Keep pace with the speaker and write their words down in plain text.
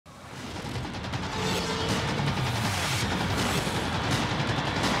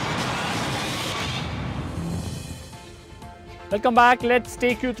Welcome back. Let's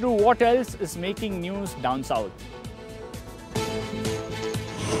take you through what else is making news down south.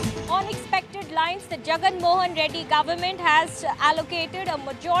 On expected lines, the Jagan Mohan Reddy government has allocated a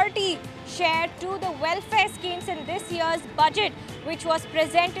majority share to the welfare schemes in this year's budget, which was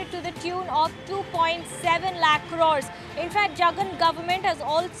presented to the tune of 2.7 lakh crores. In fact, Jagan government has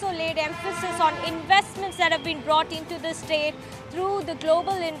also laid emphasis on investments that have been brought into the state through the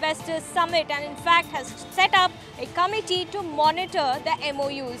Global Investors Summit, and in fact has set up a committee to monitor the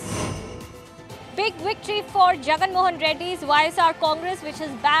MOUs. Big victory for Jagan Mohan Reddy's YSR Congress, which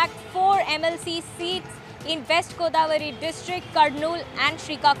has bagged 4 MLC seats in West Godavari district, Kurnool and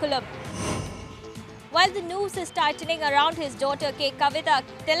Srikakulam. While the news is tightening around his daughter K Kavitha,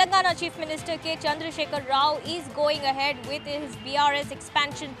 Telangana Chief Minister K Chandrasekhar Rao is going ahead with his BRS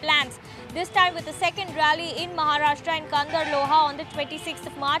expansion plans. This time with a second rally in Maharashtra in Kandarloha on the 26th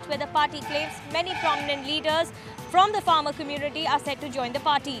of March, where the party claims many prominent leaders from the farmer community are set to join the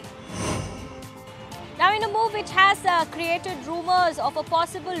party. Now, in a move which has created rumours of a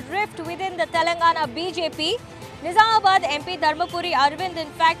possible rift within the Telangana BJP, Nizamabad MP Dharmapuri Arvind in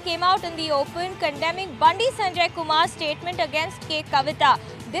fact came out in the open condemning Bandi Sanjay Kumar's statement against K Kavitha.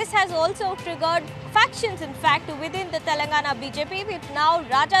 This has also triggered factions in fact within the Telangana BJP, with now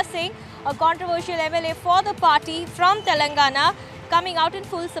Raja Singh, a controversial MLA for the party from Telangana, coming out in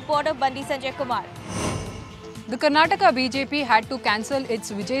full support of Bandi Sanjay Kumar. The Karnataka BJP had to cancel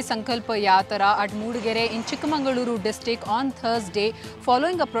its Vijay Sankalpa Yatra at Moodgere in Chikmagaluru district on Thursday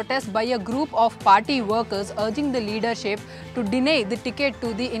following a protest by a group of party workers urging the leadership to deny the ticket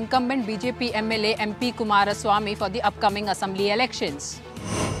to the incumbent BJP MLA MP Kumaraswamy for the upcoming assembly elections.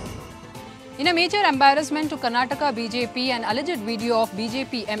 In a major embarrassment to Karnataka BJP, an alleged video of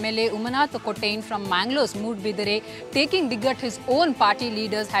BJP MLA Umanath Kotain from Mangalore's Moodbidere taking dig at his own party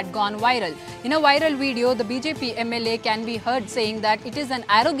leaders had gone viral. In a viral video, the BJP MLA can be heard saying that it is an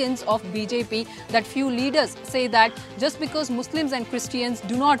arrogance of BJP that few leaders say that just because Muslims and Christians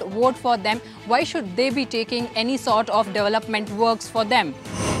do not vote for them, why should they be taking any sort of development works for them?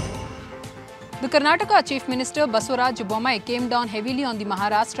 The Karnataka Chief Minister Basuraj Bommai came down heavily on the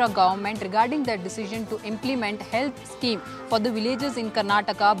Maharashtra government regarding their decision to implement health scheme for the villages in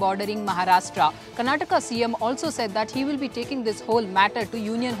Karnataka bordering Maharashtra. Karnataka CM also said that he will be taking this whole matter to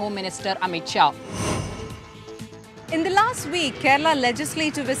Union Home Minister Amit Shah. In the last week, Kerala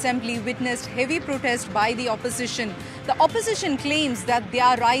Legislative Assembly witnessed heavy protest by the opposition. The opposition claims that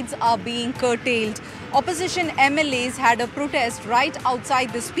their rights are being curtailed. Opposition MLAs had a protest right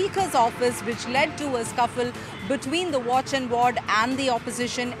outside the Speaker's office, which led to a scuffle between the watch and ward and the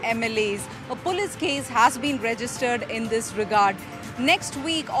opposition MLAs. A police case has been registered in this regard. Next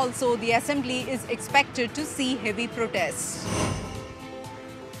week also, the Assembly is expected to see heavy protests.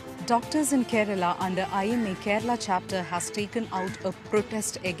 Doctors in Kerala under IMA Kerala chapter has taken out a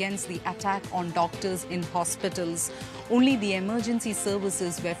protest against the attack on doctors in hospitals. Only the emergency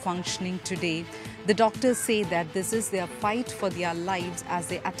services were functioning today. The doctors say that this is their fight for their lives as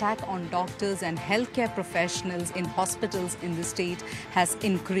the attack on doctors and healthcare professionals in hospitals in the state has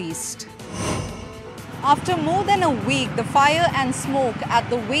increased. After more than a week, the fire and smoke at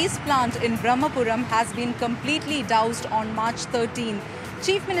the waste plant in Brahmapuram has been completely doused on March 13.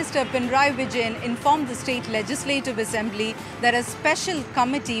 Chief Minister Pinarayi Vijayan informed the State Legislative Assembly that a special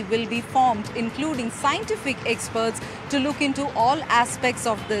committee will be formed, including scientific experts, to look into all aspects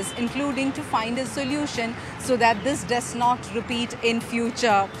of this, including to find a solution so that this does not repeat in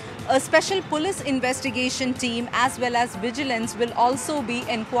future. A special police investigation team as well as vigilance will also be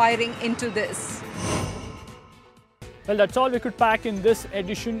inquiring into this. Well, that's all we could pack in this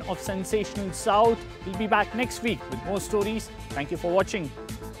edition of Sensational South. We'll be back next week with more stories. Thank you for watching.